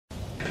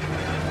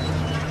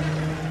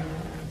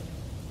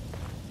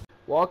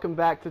Welcome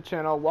back to the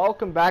channel.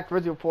 Welcome back to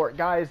Rizzy Report.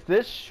 Guys,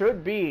 this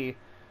should be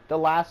the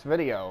last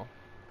video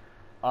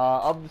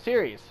of the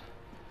series.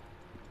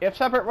 If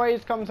Separate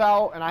Ways comes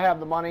out and I have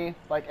the money,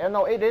 and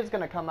no, it is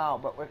going to come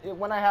out, but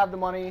when I have the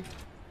money,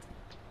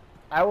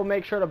 I will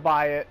make sure to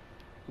buy it.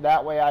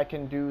 That way I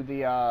can do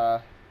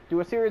the do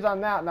a series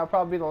on that, and that'll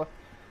probably be the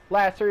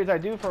last series I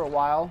do for a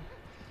while,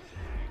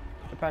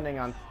 depending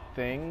on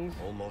things.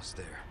 Almost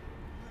there.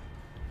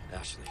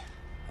 Ashley,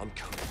 I'm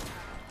coming.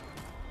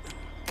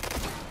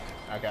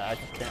 Okay, I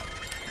just can't.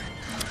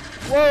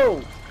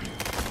 Whoa!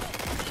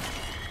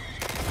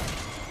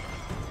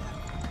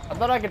 I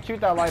thought I could shoot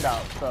that light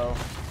out, so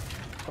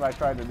that's what I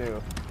tried to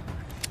do.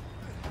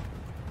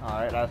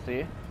 Alright, I see.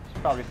 It's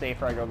probably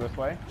safer I go this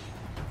way.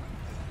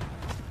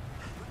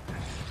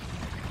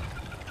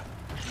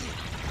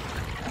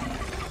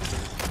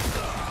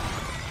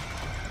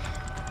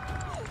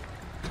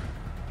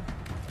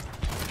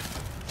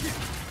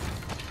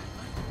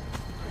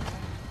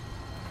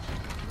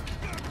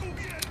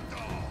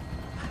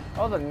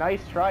 That was a nice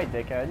try,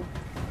 dickhead. You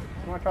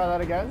wanna try that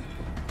again?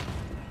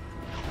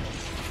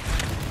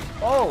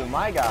 Oh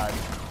my god.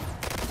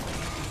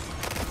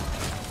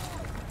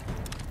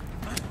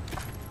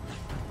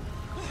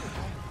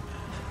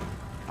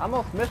 I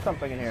almost missed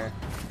something in here.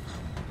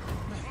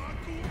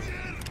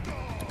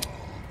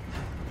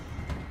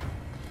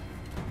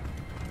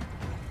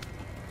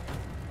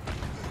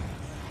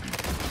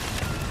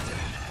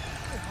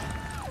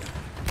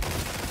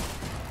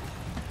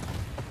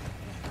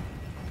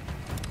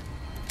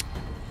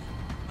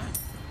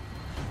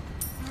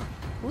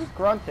 Who's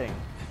grunting?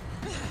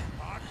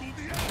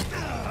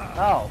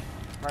 Oh,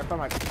 right from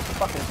my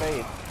fucking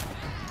face.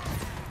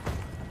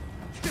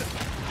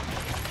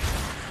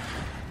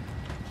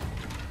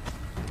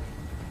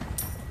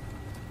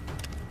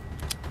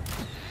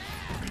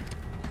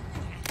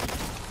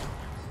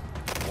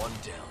 One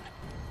down.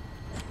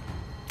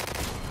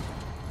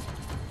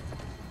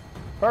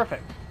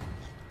 Perfect.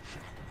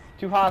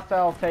 2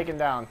 hostiles taken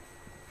down.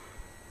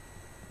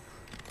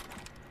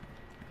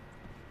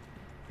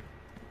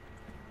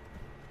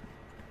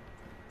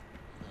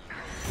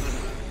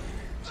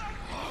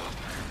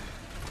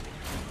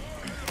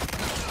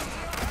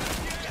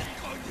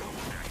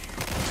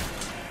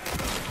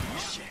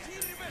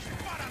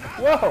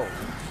 Whoa!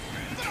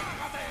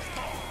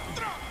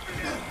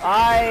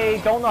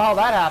 I don't know how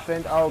that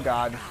happened. Oh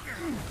god.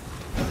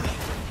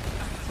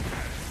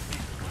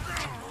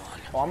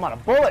 Oh, I'm on a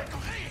bullet.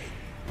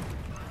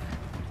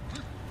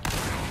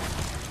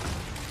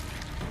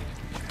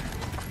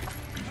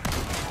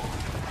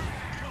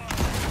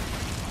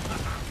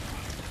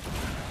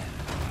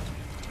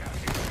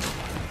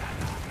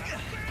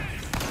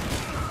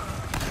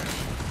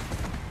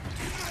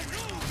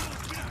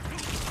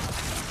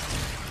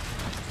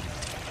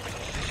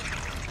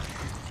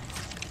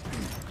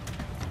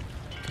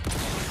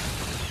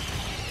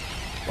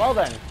 Well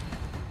then.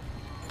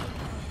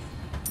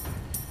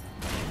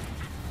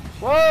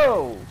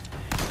 Whoa!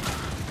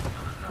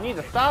 You need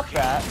to stop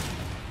that.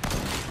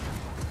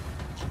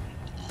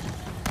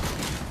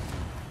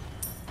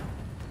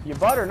 You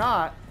better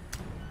not.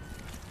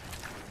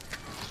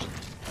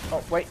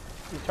 Oh, wait.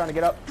 He's trying to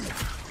get up.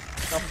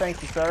 No,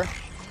 thank you, sir.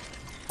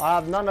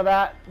 I'll have none of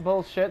that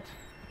bullshit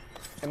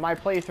in my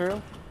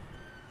playthrough.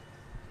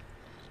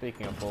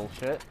 Speaking of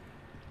bullshit.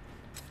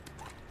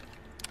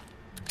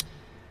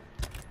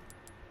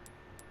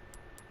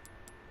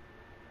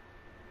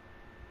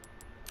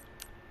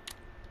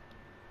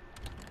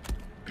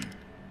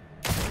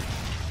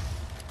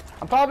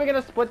 I'm probably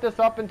going to split this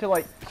up into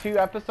like 2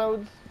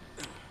 episodes,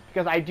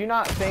 because I do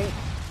not think,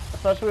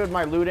 especially with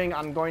my looting,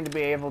 I'm going to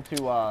be able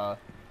to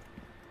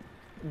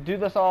do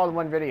this all in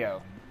one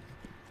video.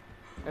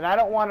 And I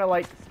don't want to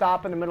like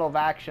stop in the middle of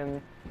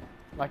action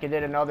like I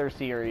did in other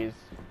series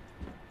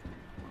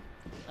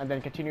and then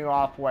continue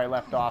off where I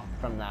left off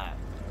from that.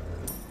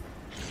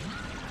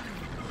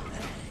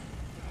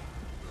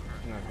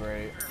 Not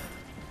great.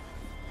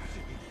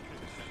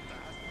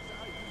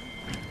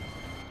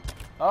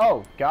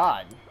 Oh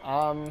god.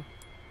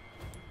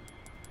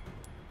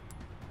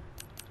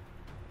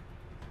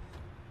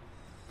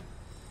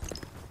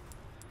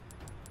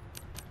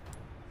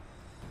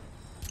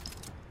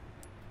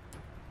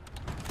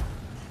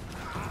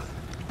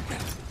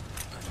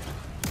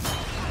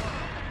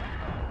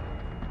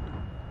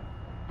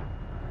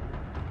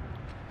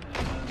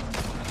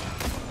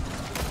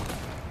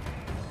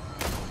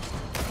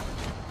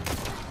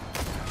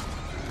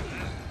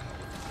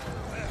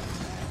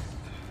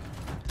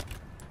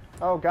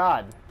 Oh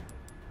god.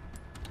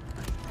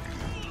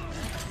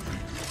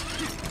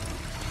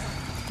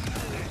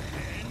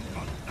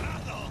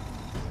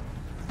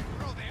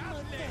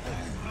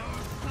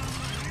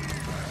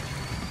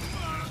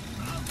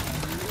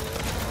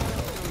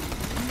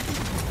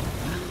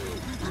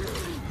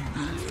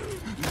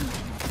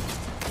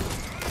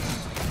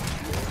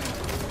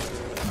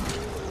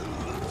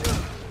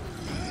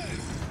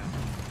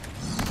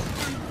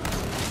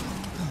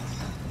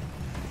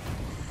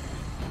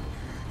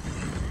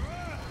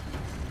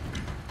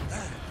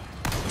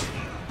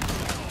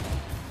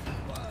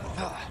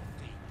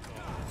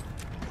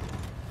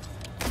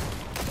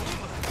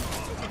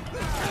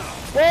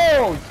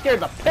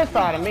 scared the piss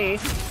out of me.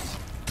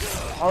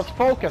 I was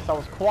focused. I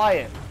was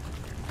quiet.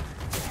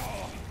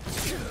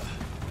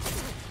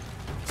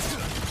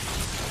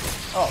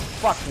 Oh,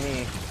 fuck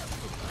me.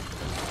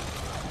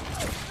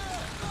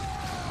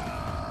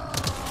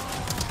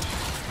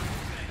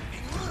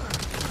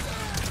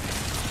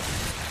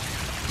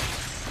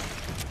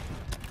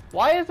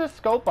 Why is there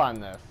scope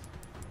on this?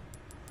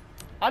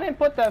 I didn't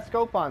put that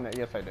scope on it.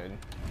 Yes, I did.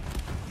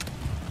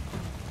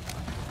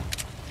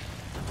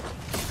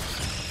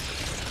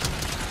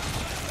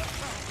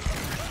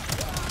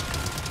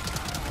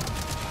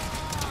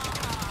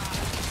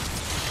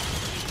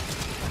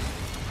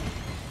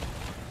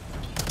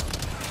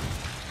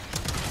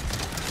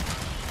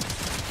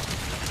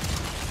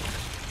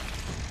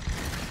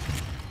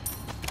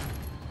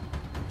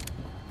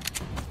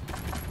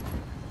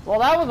 Well,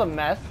 that was a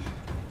mess.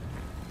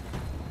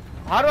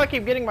 How do I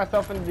keep getting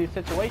myself into these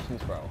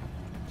situations, bro?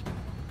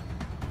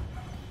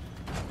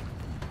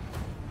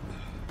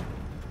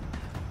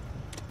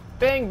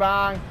 Bing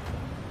bong.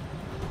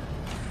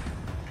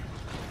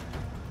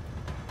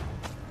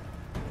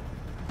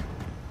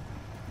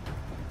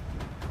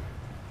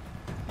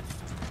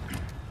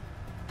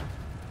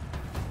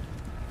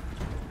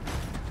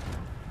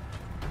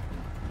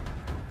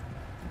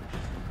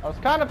 I was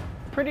kind of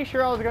pretty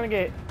sure I was gonna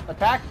get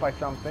attacked by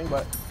something,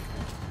 but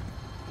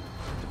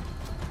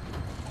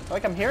I feel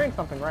like I'm hearing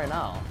something right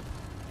now.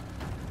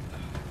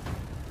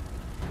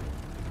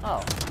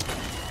 Oh.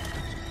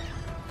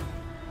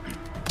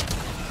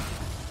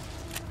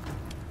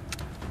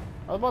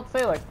 I was about to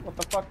say, like, what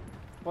the fuck?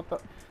 What the?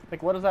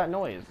 Like, what is that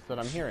noise that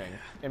I'm hearing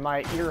in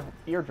my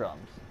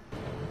eardrums?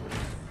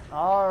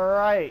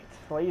 Alright,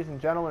 ladies and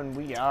gentlemen,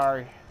 we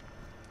are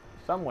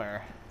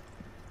somewhere.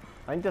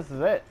 I think this is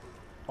it.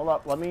 Hold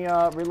up, let me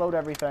reload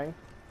everything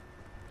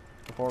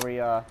before we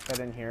head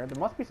in here. There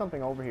must be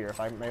something over here if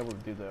I'm able to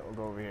do that. We'll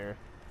go over here.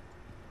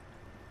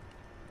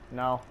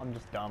 No, I'm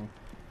just dumb.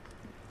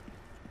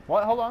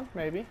 What? Hold on,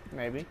 maybe.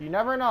 You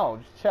never know.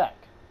 Just check.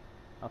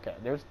 Okay,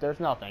 there's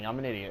nothing. I'm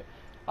an idiot.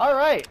 All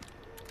right.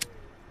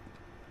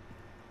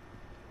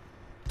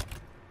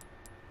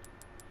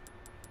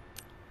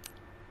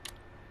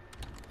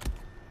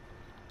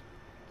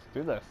 Let's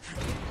do this.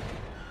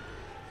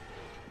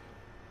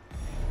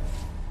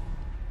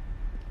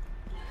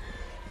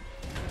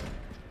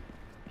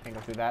 Can't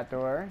go through that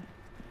door.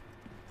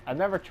 I've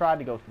never tried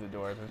to go through the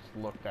doors. I just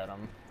looked at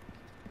them.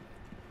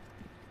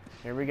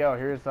 Here we go.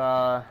 Here's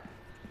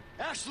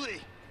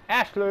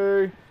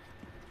Ashley!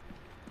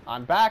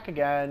 I'm back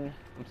again.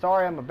 I'm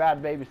sorry I'm a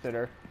bad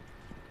babysitter.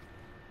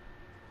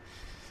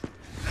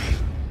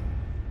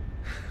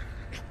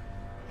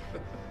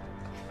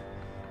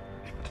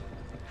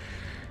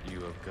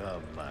 You have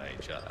come, my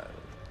child.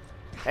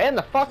 And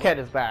the fuckhead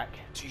is back.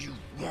 Do you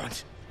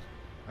want?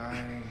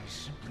 I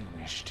simply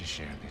wish to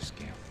share this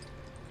gift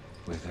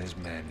with as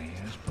many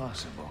as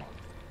possible.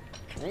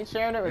 You ain't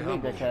sharing it with me,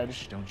 dickhead.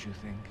 Wish, don't you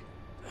think?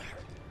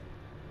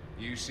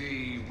 You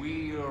see,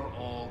 we are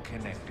all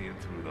connected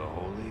through the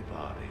holy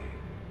body.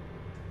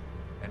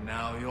 And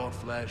now your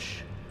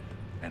flesh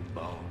and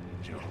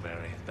bones, your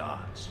very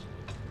thoughts,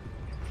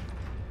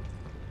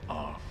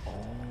 are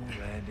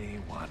already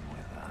one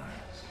with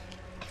us.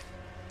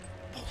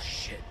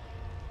 Bullshit.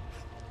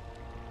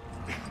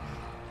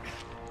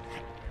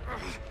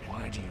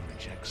 Why do you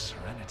reject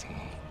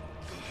serenity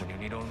when you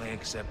need only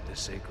accept the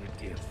sacred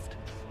gift?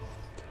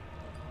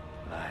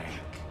 Like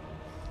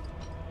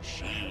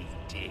she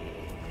did.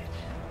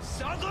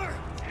 Sadler!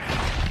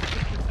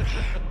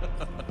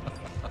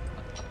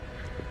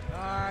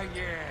 Ah,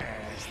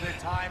 yes, the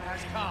time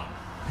has come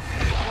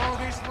for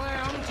this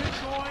lamb to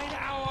join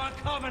our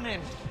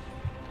covenant.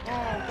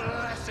 Oh,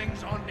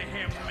 blessings unto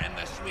him and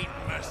the sweet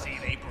mercy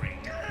they bring.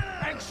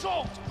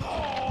 Exalt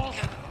all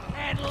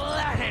and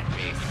let it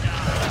be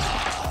done.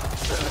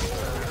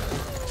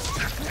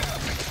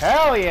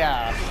 Hell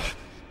yeah!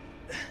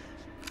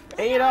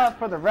 Ada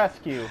for the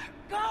rescue.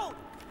 Go!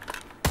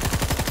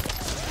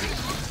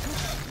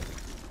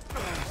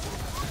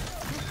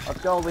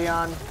 Let's go,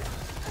 Leon.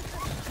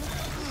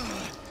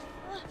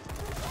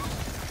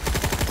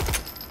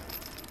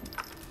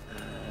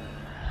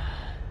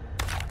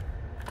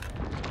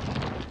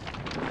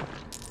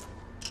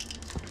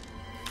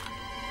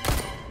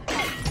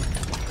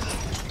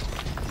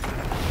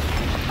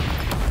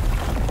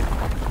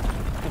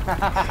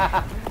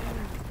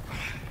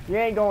 You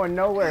ain't going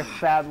nowhere,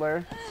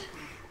 Sadler.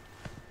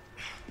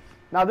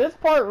 Now this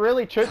part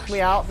really tricked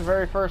me out the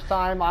very first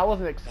time. I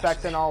wasn't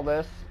expecting all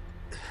this.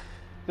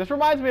 This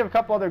reminds me of a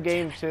couple other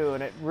games too,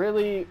 and it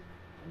really...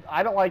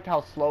 I don't like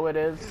how slow it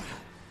is.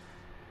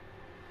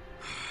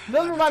 It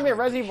doesn't remind me of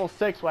Resident Evil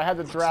 6 where I had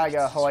to drag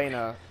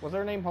Helena... Was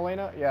her name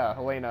Helena? Yeah,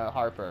 Helena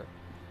Harper.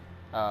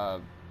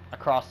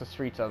 Across the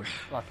streets of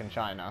fucking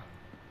China.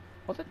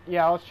 Was it?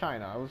 Yeah, it was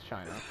China. It was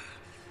China.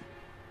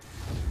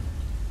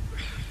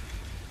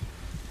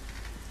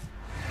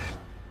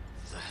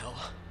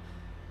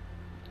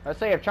 Let's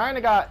say if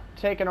China got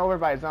taken over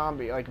by a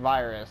zombie, like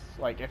virus,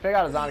 like if they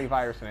got a zombie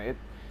virus in it,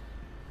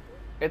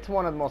 it's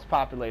one of the most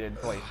populated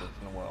places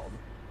in the world.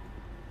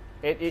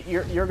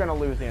 you're gonna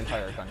lose the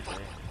entire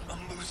country. I'm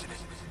losing it.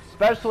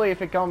 Especially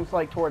if it comes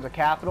like towards a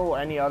capital or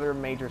any other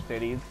major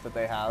cities that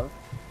they have.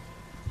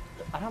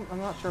 I'm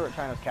not sure what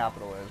China's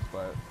capital is,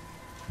 but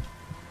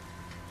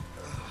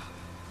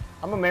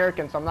I'm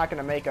American, so I'm not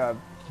gonna make I'm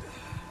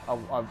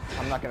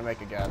not gonna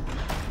make a guess.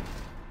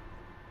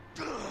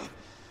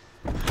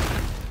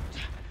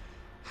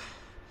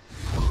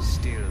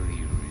 Still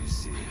you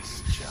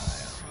resist,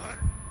 child.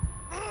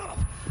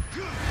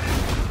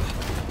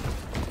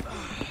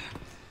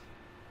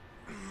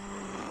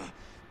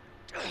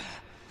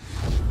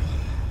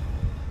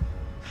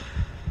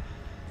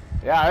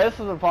 Yeah, this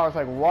is the part I was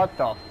like, what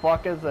the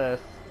fuck is this?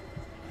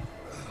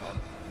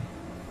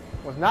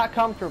 Was not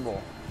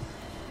comfortable.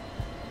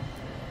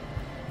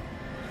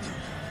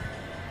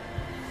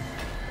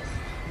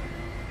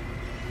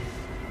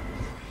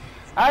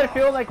 I had a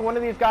feeling like one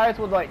of these guys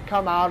would like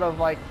come out of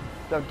like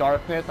the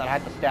darkness and I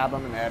had to stab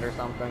him in the head or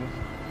something.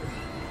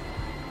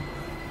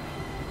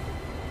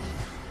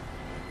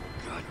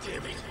 God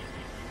damn it.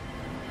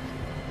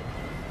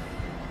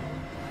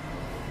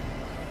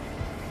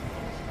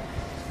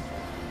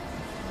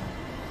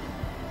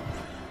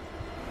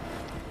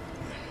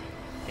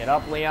 Get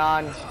up,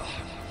 Leon.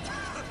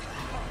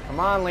 Come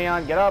on,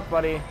 Leon, get up,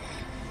 buddy.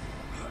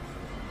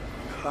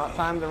 It's not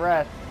time to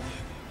rest.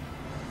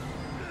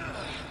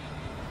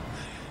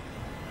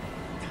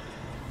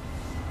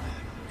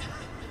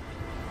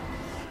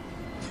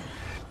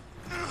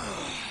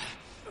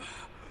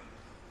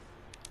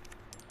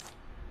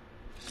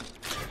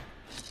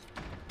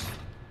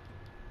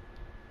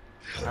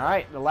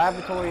 Alright, the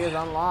laboratory is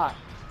unlocked.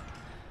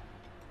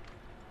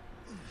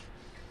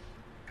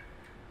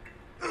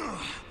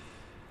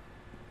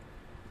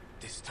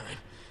 This time,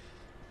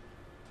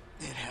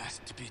 it has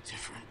to be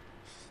different.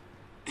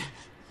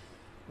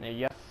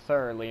 Yes,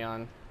 sir,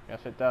 Leon. Yes,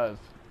 it does.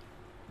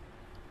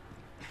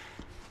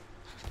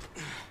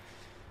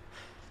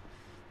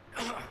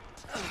 You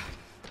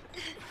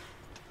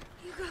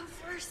go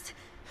first.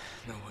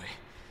 No way.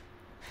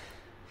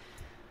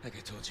 Like I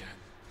told you,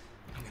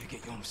 I'm gonna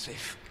get you home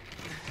safe.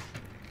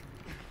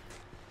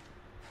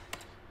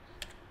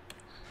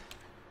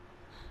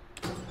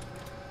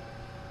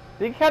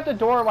 You kept the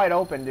door wide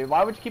open, dude.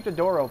 Why would you keep the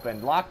door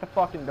open? Lock the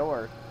fucking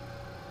door.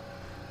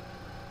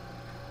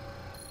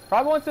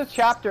 Probably once this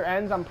chapter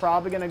ends, I'm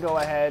probably gonna go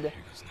ahead,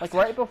 like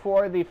right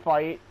before the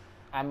fight,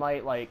 I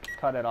might like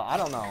cut it off. I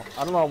don't know.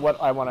 I don't know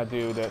what I want to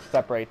do to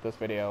separate this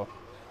video.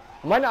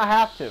 I might not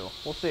have to.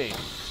 We'll see.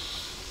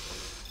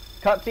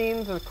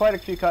 Cutscenes, there's quite a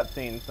few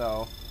cutscenes,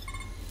 so.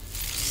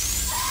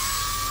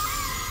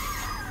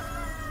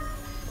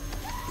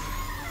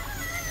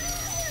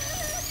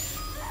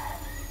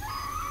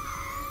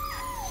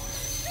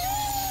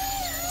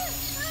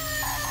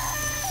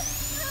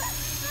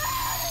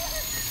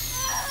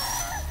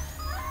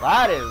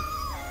 That is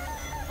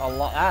a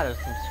lot. That is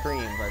some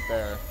screams right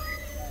there.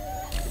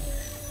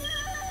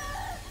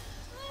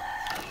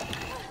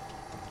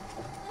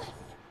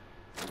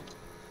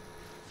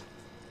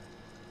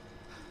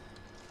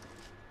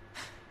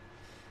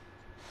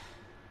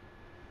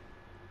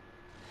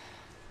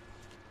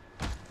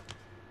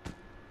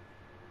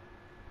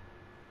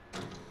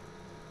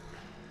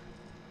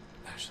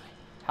 Ashley.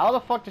 How the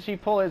fuck did she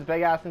pull his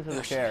big ass into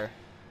the chair?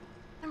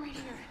 I'm right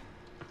here.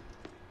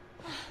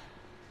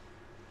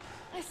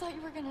 I thought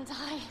you were gonna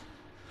die.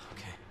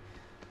 Okay.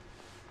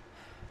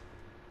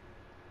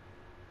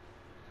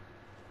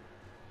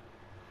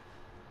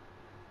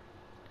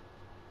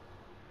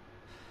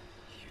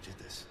 You did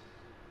this.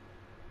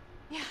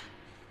 Yeah.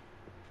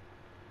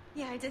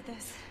 Yeah, I did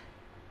this.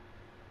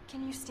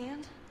 Can you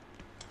stand?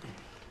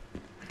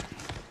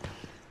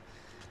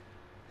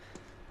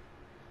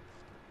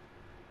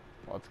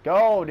 Let's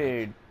go,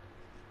 dude.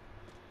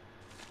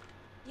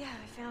 Yeah,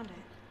 I found it.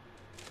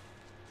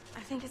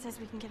 I think it says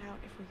we can get out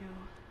if we go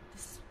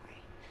this way.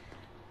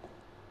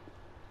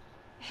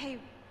 Hey,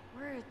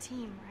 we're a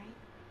team, right?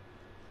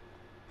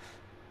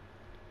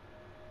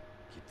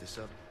 Keep this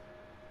up,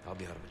 I'll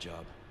be out of a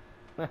job.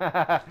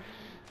 I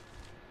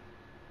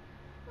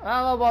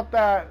don't know about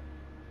that.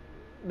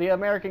 The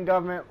American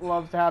government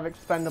loves to have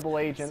expendable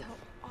agents So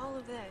all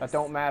of this, that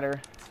don't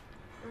matter.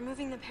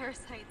 removing the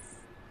parasites,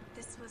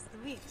 this was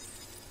the week.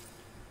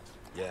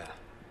 Yeah,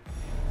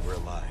 we're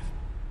alive.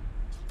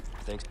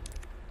 Thanks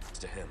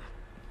to him.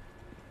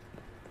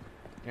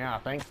 Yeah,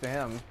 thanks to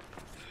him.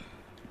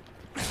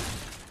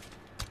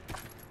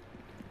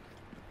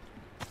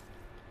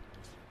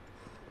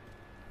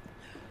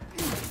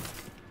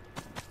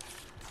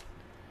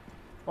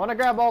 I want to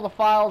grab all the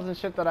files and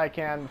shit that I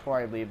can before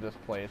I leave this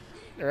place.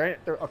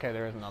 Okay,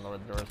 there is another one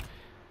of the doors.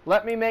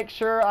 Let me make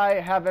sure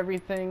I have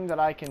everything that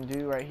I can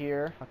do right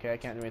here. Okay, I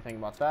can't do anything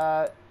about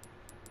that.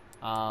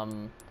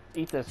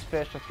 Eat this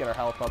fish. Let's get our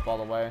health up all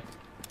the way.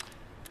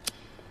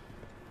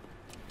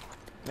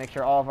 Make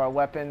sure all of our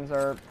weapons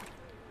are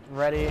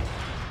ready.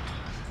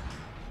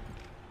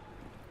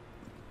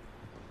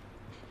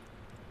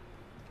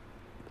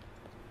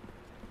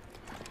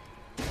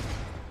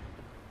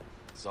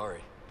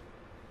 Sorry.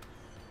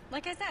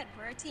 Like I said,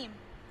 we're a team.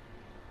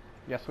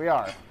 Yes, we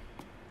are.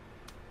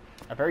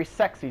 A very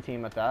sexy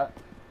team at that.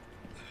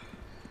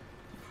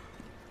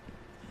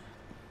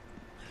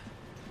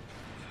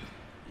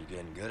 You're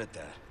getting good at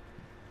that.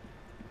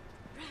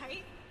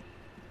 Right?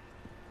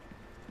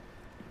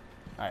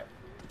 Alright.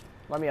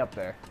 Let me up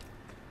there.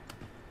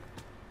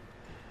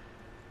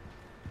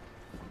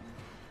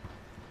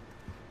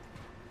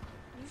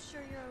 You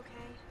sure you're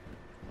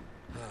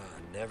okay?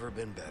 Never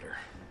been better.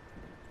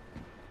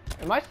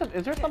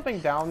 Is there something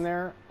down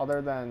there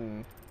other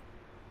than...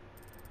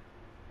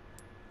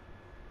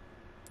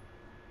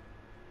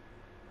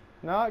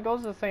 No, it goes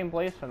to the same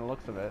place from the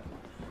looks of it.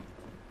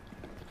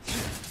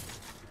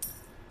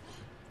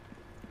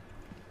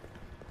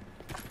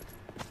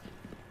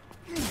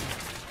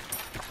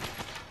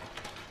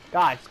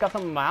 God, I just got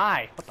something in my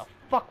eye. What the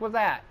fuck was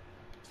that?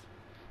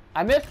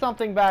 I missed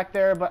something back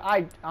there, but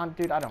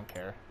dude, I don't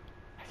care.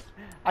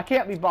 I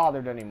can't be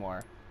bothered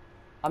anymore.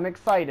 I'm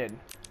excited.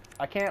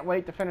 I can't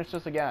wait to finish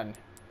this again.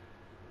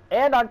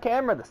 And on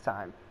camera this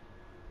time.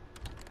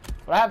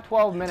 But I have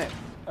 12 minutes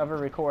of a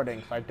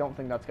recording, so I don't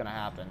think that's gonna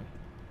happen.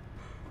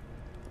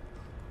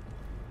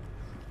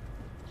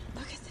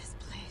 Look at this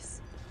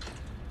place.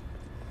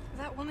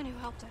 That woman who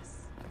helped us.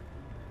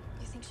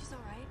 You think she's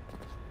alright?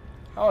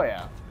 Oh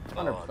yeah,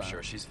 100%. Oh, I'm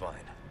sure she's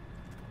fine.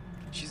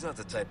 She's not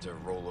the type to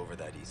roll over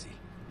that easy.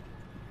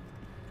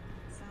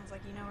 Sounds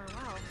like you know her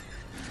well.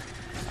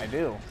 I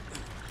do.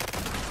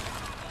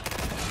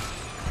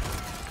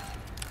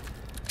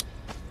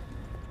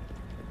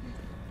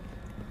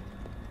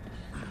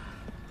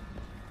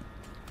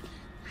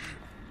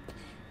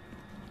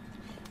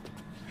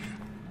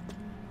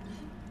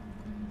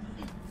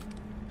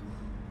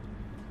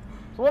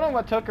 So wondering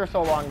what took her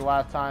so long the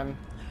last time.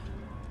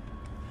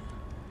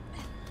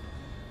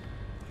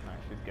 Alright,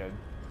 she's good.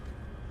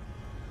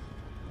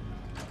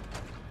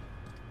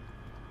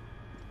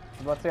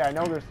 So let's see, I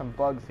know there's some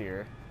bugs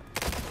here.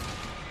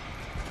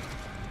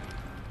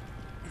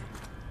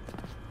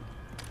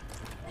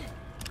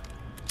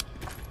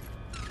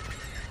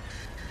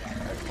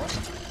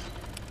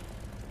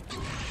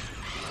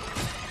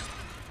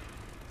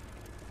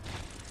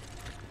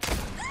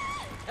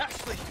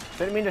 Ashley!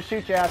 Didn't mean to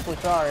shoot you, Ashley,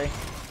 sorry.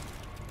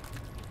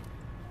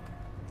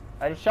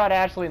 I just shot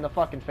Ashley in the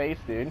fucking face,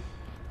 dude.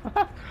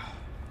 Hold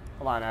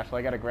on, Ashley,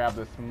 I gotta grab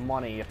this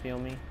money, you feel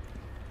me?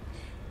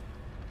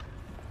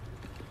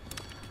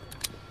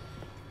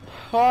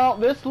 Well,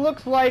 this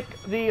looks like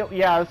the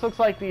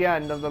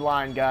end of the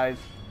line, guys.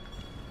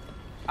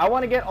 I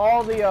want to get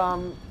all the,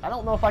 I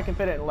don't know if I can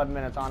fit it in 11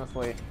 minutes,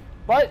 honestly.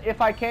 But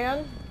if I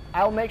can,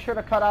 I'll make sure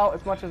to cut out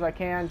as much as I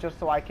can just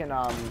so I can,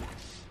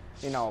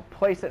 you know,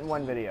 place it in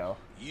one video.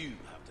 You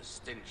have the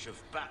stench of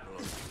battle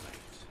on you,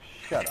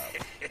 mate. Shut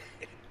up.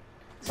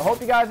 I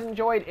hope you guys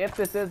enjoyed. If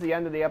this is the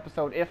end of the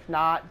episode, if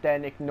not,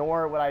 then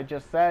ignore what I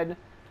just said,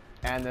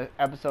 and the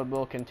episode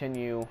will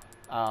continue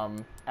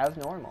as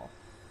normal.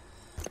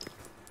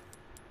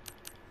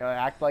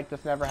 Act like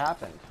this never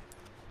happened.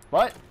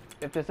 But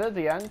if this is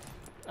the end,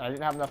 and I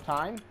didn't have enough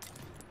time,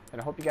 then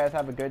I hope you guys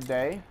have a good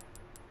day.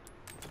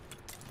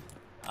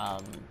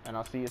 And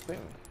I'll see you soon.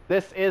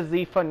 This is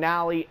the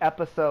finale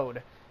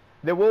episode.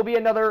 There will be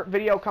another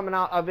video coming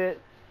out of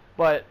it,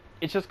 but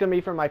it's just going to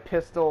be for my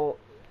pistol,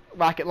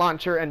 rocket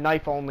launcher, and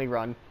knife only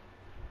run.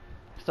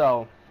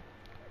 So,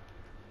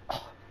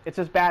 it's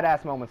just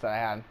badass moments that I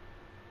had.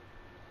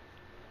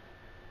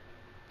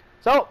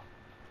 So,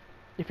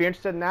 if you're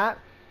interested in that,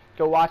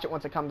 go watch it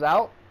once it comes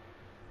out.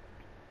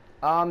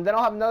 Then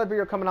I'll have another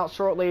video coming out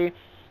shortly,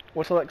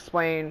 which will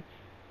explain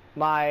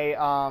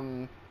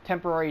my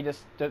temporary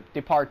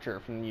departure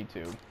from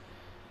YouTube.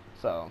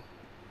 So,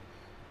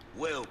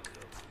 Welcome.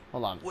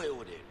 hold on.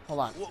 Wield it.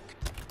 Hold on. What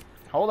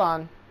Hold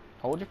on.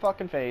 Hold your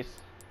fucking face.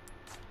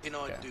 can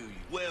I do you?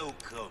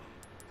 Welcome.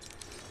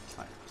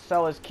 Right.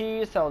 Sell his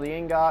keys, sell the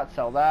ingot,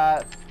 sell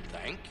that.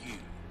 Thank you.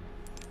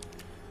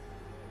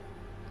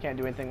 Can't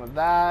do anything with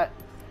that.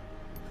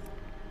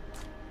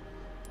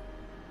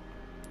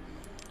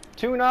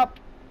 Tune up.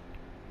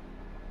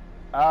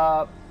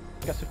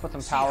 Guess we put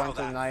some See power how into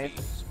the that knife.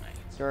 feels,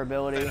 mate.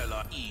 Durability. Better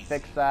like easy.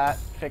 Fix that.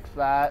 Fix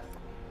that.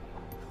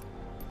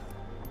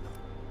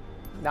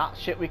 Not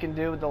shit we can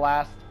do with the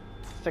last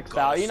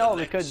 6,000. You know what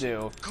we could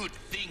do? Good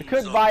things We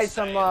could on buy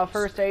some sale.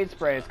 first aid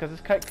sprays because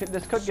this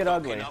could get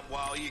ugly. Stocking up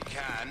while you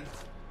can.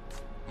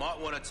 Might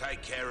want to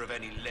take care of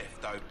any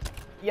leftover.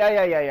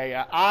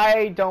 Yeah.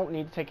 I don't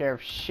need to take care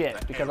of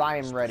shit because I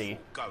am ready.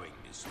 Going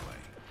this way.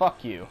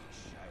 Fuck you.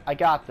 I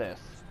got this.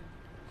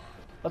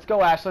 Let's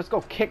go, Ash. Let's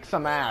go kick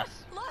some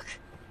ass. Look!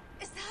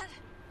 Is that...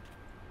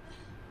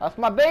 That's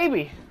my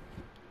baby.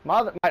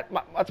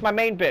 That's my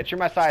main bitch. You're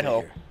my side Stay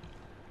hoe. here.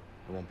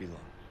 It won't be long.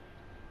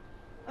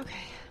 Okay.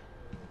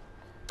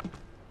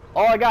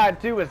 All I gotta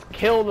do is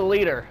kill the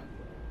leader.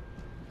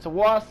 It's a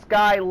last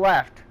guy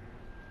left.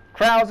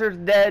 Krauser's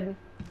dead.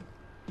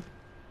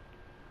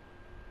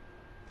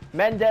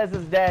 Mendez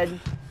is dead.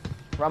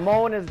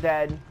 Ramon is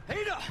dead.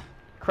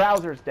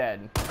 Krauser's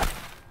dead.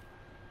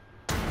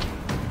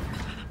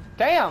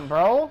 Damn,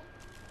 bro.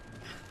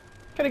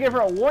 Could have given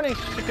her a warning.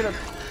 She could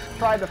have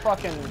tried to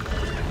fucking...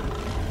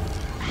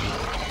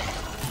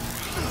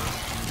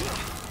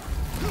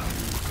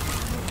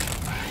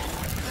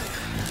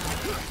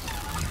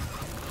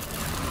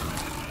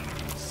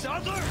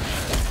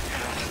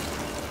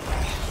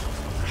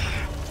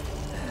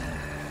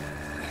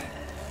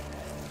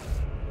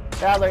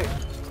 Sadly,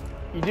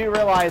 you do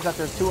realize that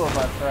there's 2 of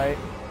us, right?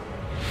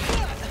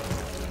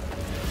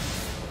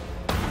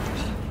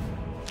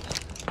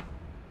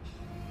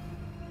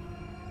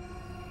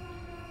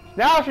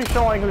 Now she's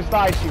showing whose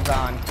side she's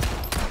on.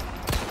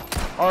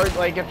 Or,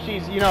 like, if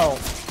she's, you know,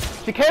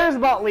 she cares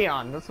about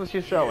Leon. That's what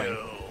she's showing.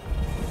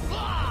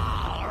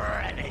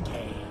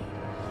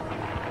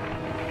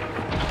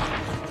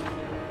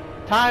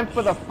 Time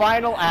for the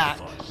final act.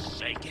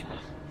 Forsaken.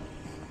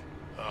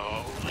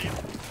 Holy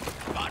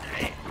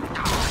body.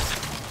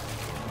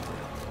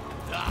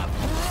 The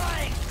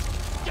bright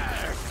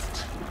dirt.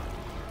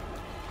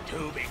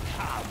 To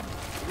become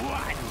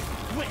one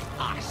with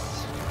us.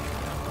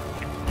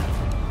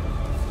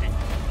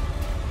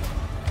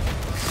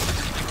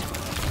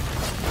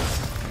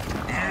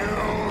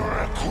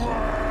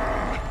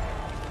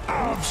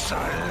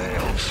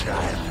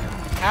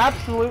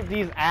 Absolute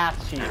these ass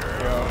cheeks,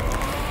 bro.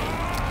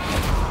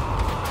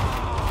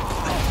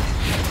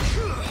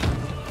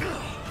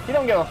 He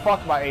don't give a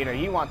fuck about Ada.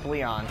 He wants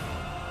Leon.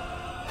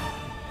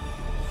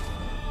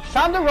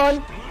 Time to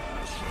run.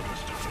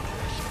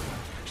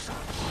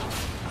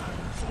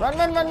 Run,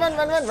 run, run, run,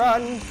 run, run,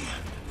 run.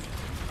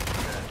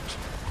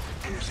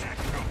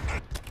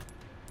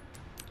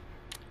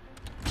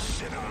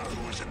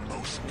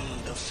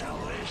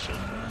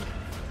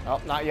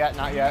 Oh, not yet,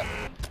 not yet.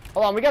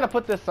 Hold on, we gotta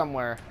put this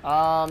somewhere.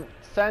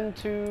 Send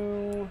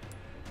to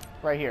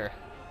right here.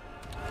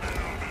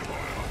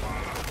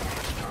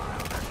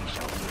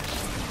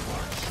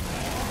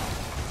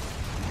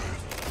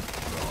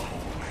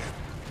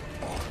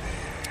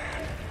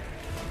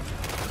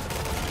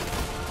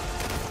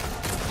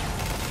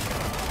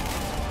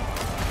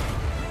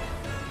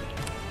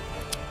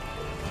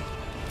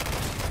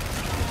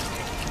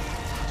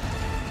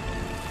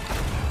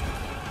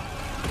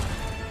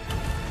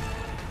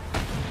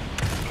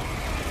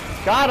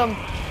 Got him!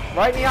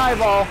 Right in the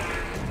eyeball.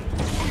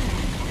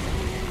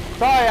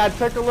 Sorry, I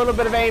took a little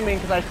bit of aiming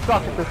because I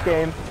suck at this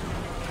game.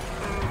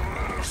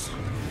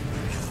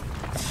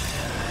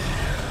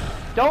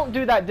 Don't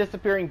do that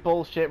disappearing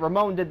bullshit.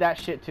 Ramon did that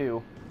shit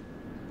too.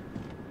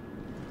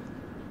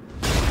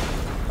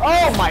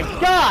 Oh my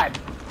god!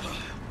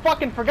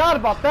 Fucking forgot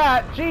about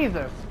that.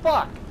 Jesus,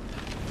 fuck.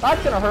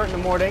 That's gonna hurt in the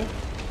morning.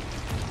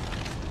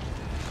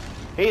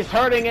 He's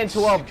turning into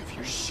a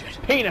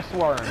penis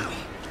worm.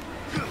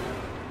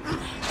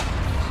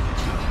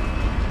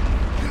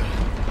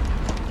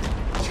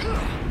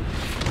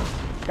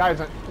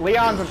 Guys,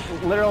 Leon's a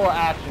literal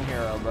action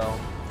hero, bro.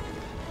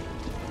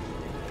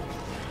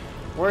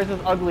 Where's his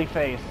ugly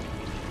face?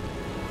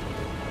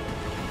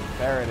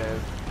 There it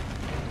is.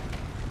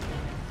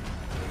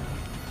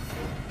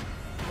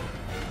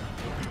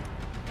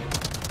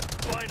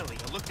 Finally,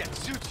 a look that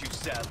suits you,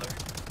 Sadler.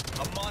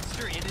 A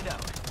monster in and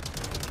out.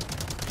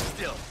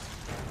 Still,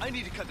 I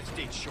need to cut this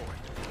date short.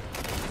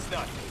 It's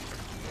not me.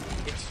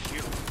 It's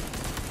you.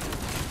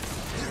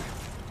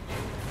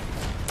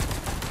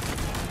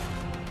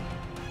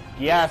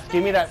 Yes,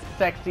 give me that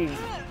sexy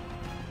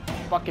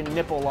fucking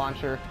nipple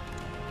launcher.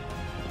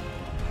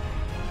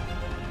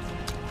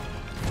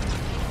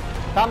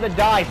 Time to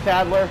die,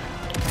 Sadler.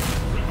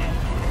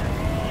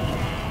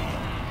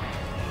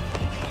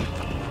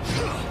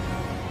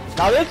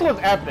 Now this was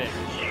epic.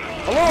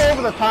 A little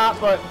over the top,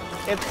 but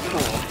it's cool.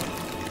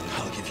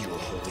 I'll give you a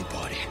holy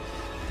body.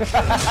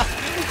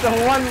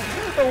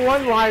 the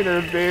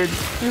one-liner, dude.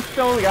 You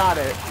still got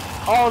it.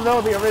 Although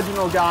the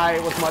original guy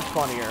was much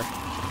funnier,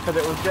 because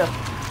it was just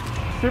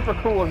super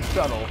cool and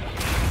subtle.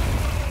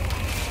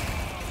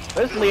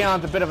 This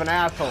Leon's a bit of an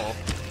asshole.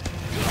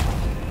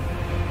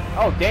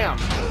 Oh, damn.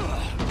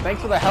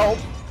 Thanks for the help.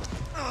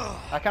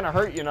 That kind of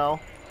hurt, you know.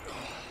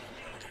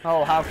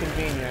 Oh, how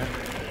convenient.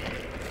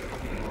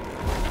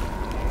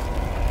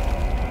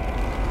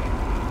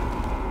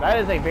 That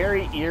is a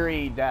very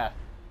eerie death.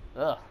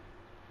 Ugh.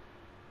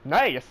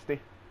 Nasty.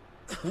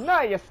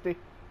 Nasty.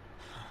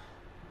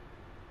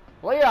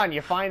 Leon,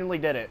 you finally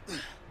did it.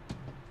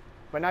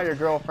 But now your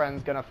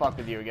girlfriend's gonna fuck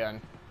with you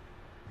again.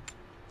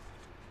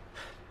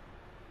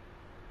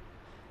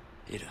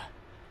 Ada,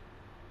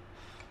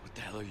 what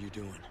the hell are you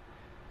doing?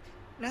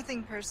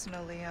 Nothing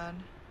personal,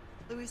 Leon.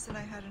 Luis and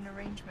I had an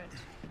arrangement.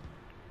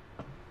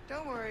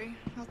 Don't worry,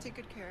 I'll take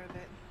good care of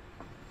it.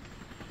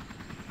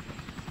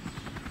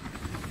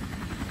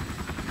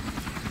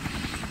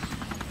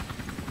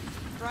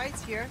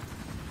 Bride's here.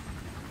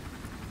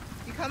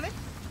 You coming?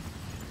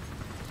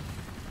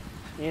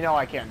 You know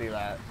I can't do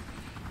that.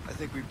 I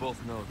think we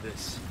both know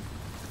this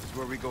is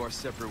where we go our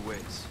separate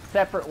ways.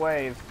 Separate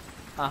ways.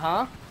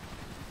 Uh-huh.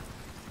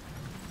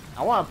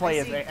 I want to play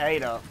as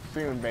Ada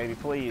soon, baby,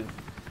 please.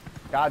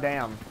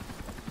 Goddamn.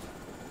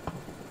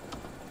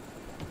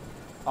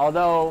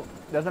 Although,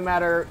 doesn't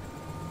matter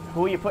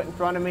who you put in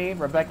front of me,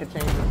 Rebecca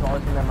Chambers is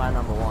always going to be my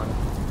number one.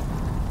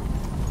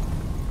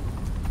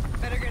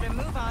 Better get a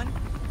move on.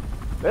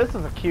 This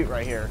is a cute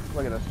right here.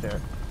 Look at this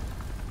shit.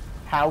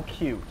 How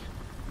cute.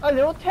 A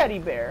little teddy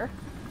bear.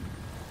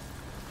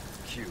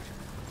 Cute.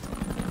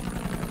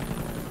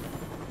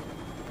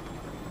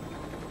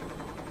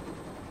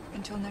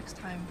 Until next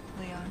time,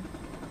 Leon.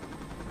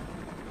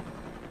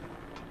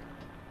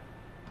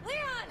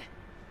 Leon!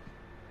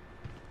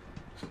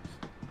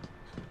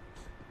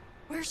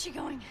 Where's she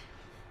going?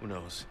 Who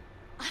knows?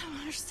 I don't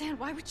understand.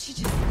 Why would she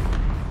just...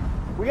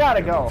 We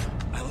gotta go.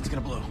 Island's gonna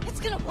blow. It's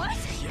gonna what?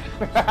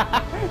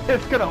 Yeah.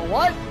 It's gonna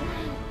what?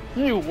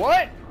 You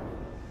what?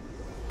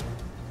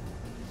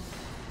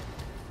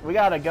 We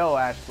gotta go,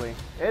 Ashley.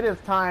 It is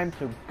time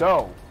to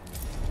go.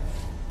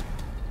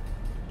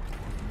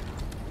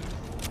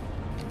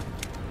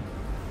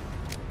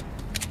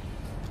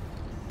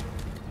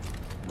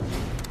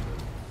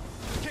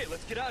 Okay,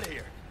 let's get out of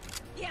here.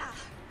 Yeah.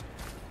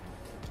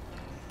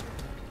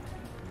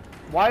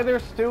 Why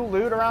there's still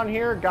loot around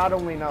here, God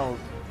only knows.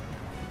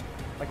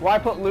 Like, why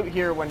put loot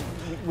here when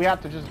we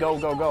have to just go,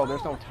 go, go?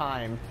 There's no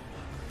time.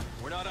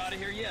 We're not out of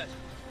here yet.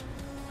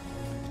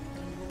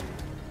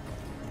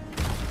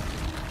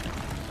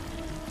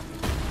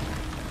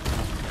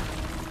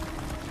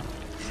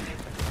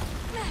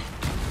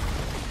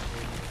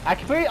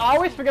 I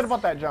always forget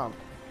about that jump.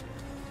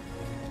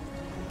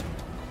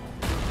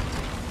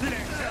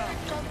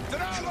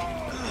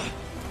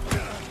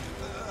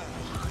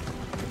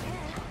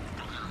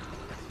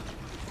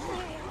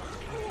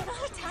 They're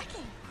not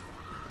attacking.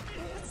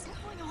 What's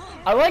going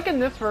on? I like in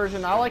this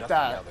version, I like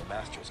that. Now the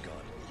master's gone.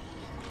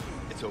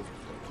 It's over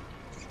for them.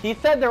 He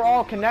said they're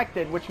all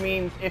connected, which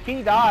means if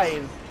he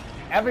dies,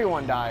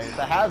 everyone dies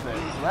that has it.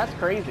 So that's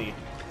crazy.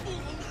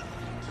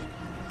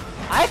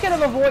 I could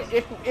have avoided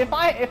if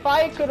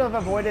I could have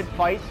avoided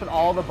fights with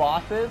all the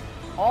bosses.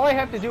 All I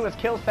have to do is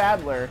kill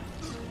Sadler,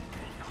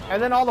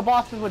 and then all the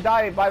bosses would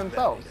die by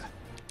themselves.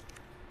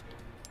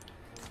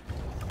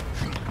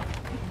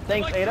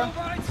 Thanks, Like Ada.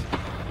 robots?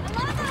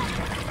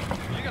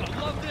 You're gonna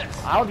love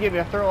this. I'll give you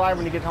a third eye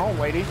when you get home,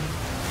 lady.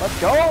 Let's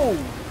go.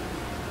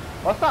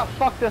 Let's not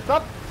fuck this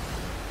up.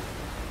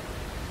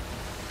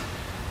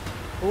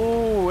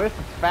 Ooh, this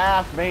is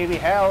fast, baby.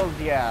 Hells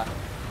yeah.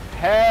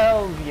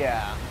 Hells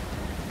yeah.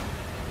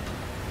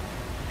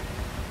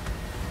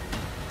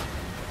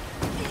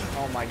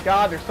 Oh my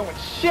god, there's so much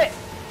shit!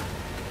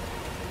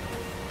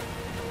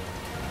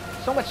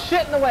 So much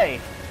shit in the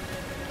way!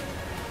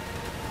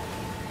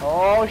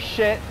 Oh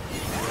shit.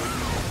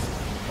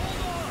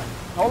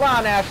 Hold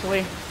on,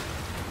 Ashley.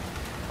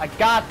 I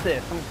got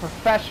this. I'm a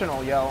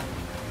professional, yo.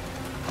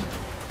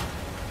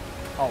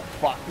 Oh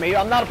fuck. Maybe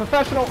I'm not a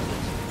professional.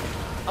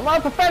 I'm not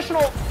a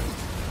professional!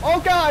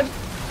 Oh god!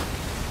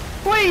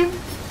 Please!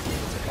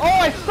 Oh,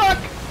 I suck!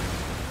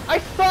 I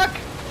suck!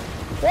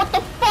 What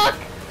the fuck?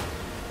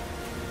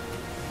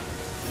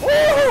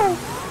 Woo!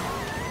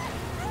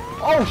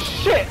 Oh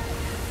shit!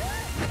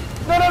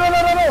 No, no, no,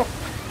 no, no, no!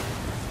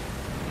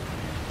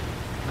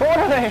 What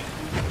are they?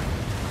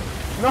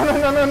 No, no,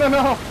 no, no, no,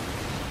 no!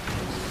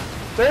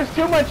 There's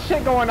too much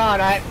shit going on.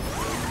 I'm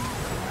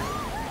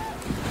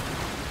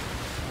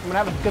gonna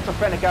have a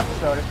schizophrenic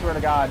episode, I swear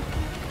to God.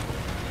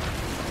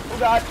 Oh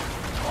god!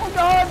 Oh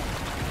god!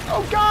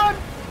 Oh god!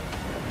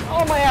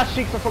 Oh, my ass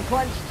cheeks are so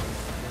clenched.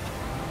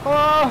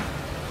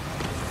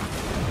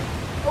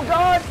 Oh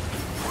god!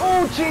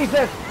 Oh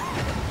Jesus!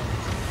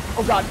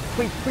 Oh god,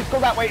 please go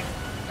that way.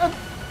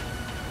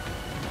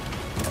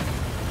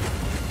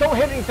 Don't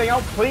hit anything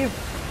else, please.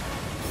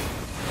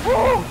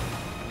 Woo!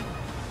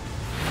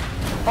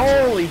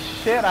 Holy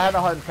shit, I had a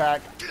heart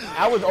attack.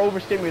 I was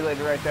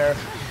overstimulated right there.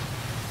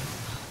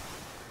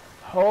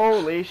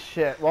 Holy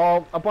shit.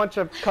 Well, a bunch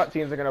of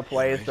cutscenes are gonna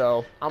play,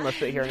 so I'm gonna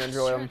sit here and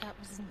enjoy them. That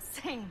was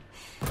insane.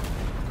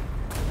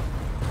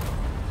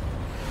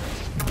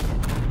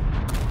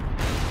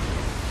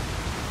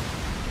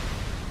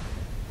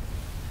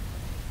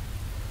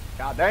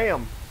 God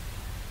damn.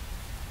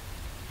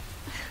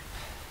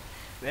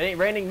 It ain't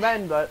raining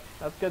men, but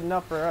that's good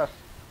enough for us,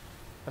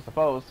 I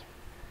suppose.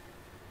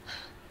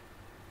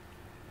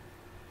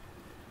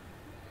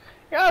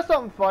 Yeah,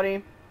 something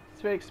funny.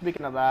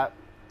 Speaking of that.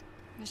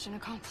 Mission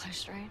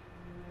accomplished, right?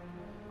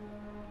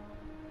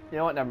 You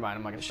know what? Never mind.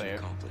 I'm not gonna Mission say it.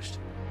 accomplished.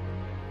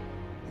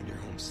 When you're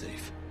home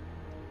safe.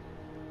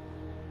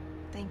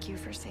 Thank you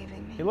for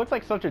saving me. He looks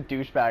like such a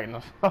douchebag in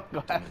the Don't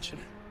glass. mention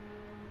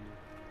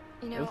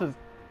it. You know, This is.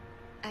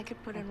 I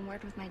could put in a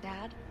word with my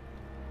dad.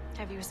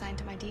 Have you assigned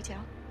to my detail,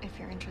 if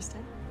you're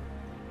interested.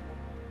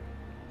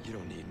 You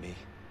don't need me.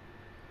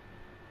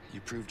 You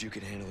proved you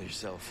could handle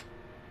yourself.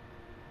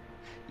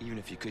 Even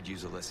if you could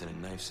use a lesson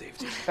in knife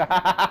safety.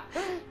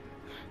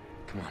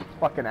 Come on,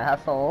 Fucking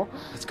asshole.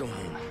 let's go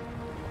home.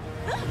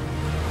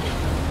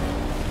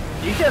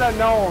 You should have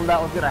known that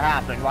was gonna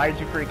happen. Why did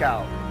you freak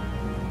out?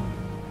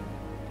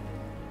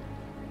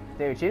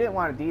 Dude, she didn't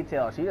want a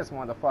detail. She just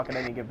wanted to fuck at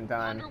any given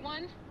time. Condor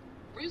 1?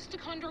 Bruce to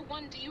Condor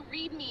 1, do you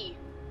read me?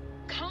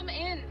 Come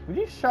in. Would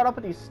you shut up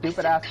with these I stupid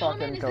said ass come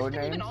fucking in. code Is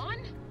this thing names? even on?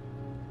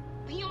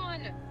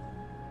 Leon!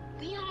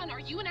 Leon, are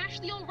you and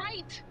Ashley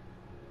alright?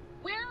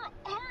 Where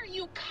are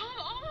you? Come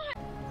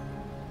on!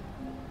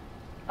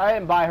 I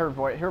didn't buy her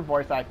voice. Her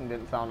voice acting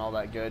didn't sound all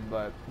that good,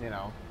 but you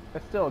know,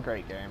 it's still a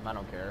great game. I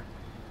don't care.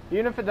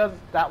 Even if it does,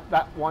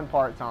 that one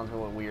part sounds a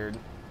little weird.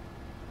 It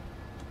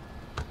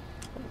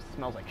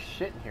smells like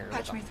shit in here. What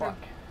Patch the me through. fuck?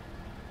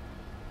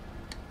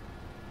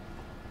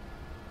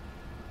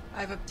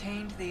 I've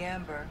obtained the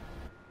amber.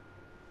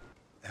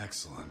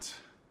 Excellent.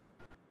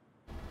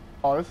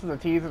 Oh, this is a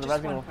tease of the Just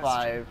Resident Evil one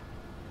question. 5.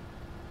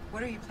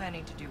 What are you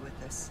planning to do with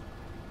this?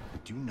 I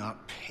do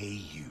not pay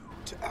you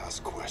to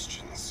ask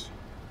questions.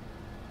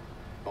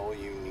 All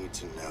you need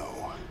to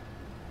know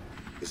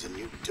is a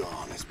new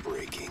dawn is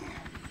breaking.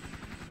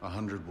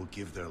 100 will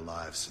give their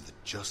lives so that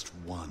just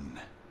one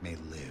may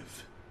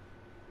live.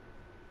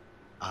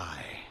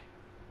 I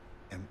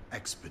am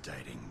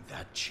expediting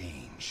that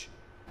change.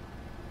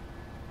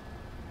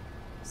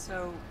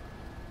 So,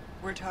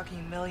 we're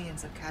talking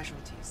millions of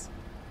casualties.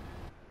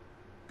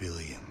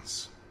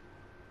 Billions.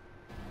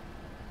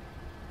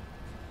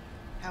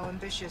 How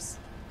ambitious.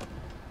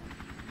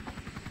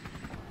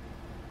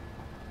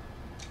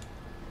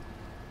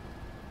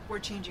 We're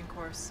changing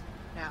course.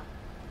 Now.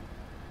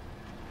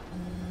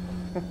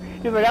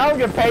 He's like, I don't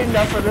get paid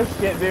enough for this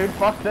shit, dude.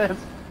 Fuck this.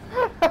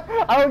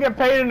 I don't get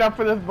paid enough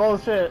for this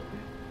bullshit.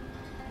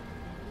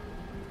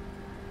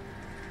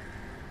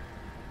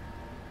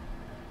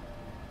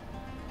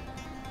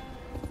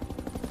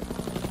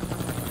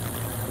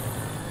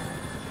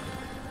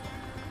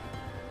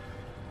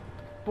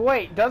 But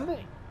wait, doesn't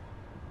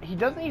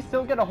he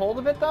still get a hold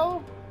of it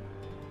though?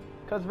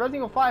 Because Resident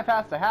Evil 5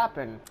 has to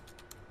happen.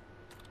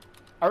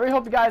 I really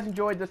hope you guys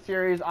enjoyed this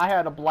series. I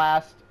had a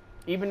blast.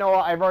 Even though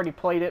I've already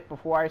played it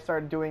before I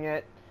started doing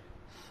it,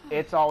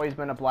 it's always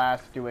been a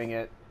blast doing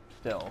it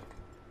still.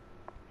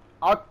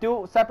 I'll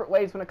do it separate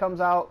ways when it comes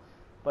out,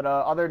 but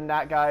other than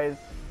that, guys,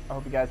 I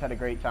hope you guys had a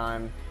great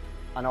time.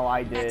 I know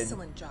I did.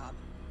 Excellent job.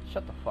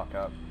 Shut the fuck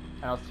up.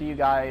 And I'll see you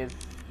guys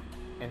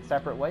in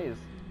separate ways.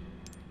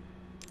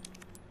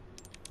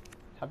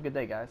 Have a good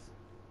day, guys.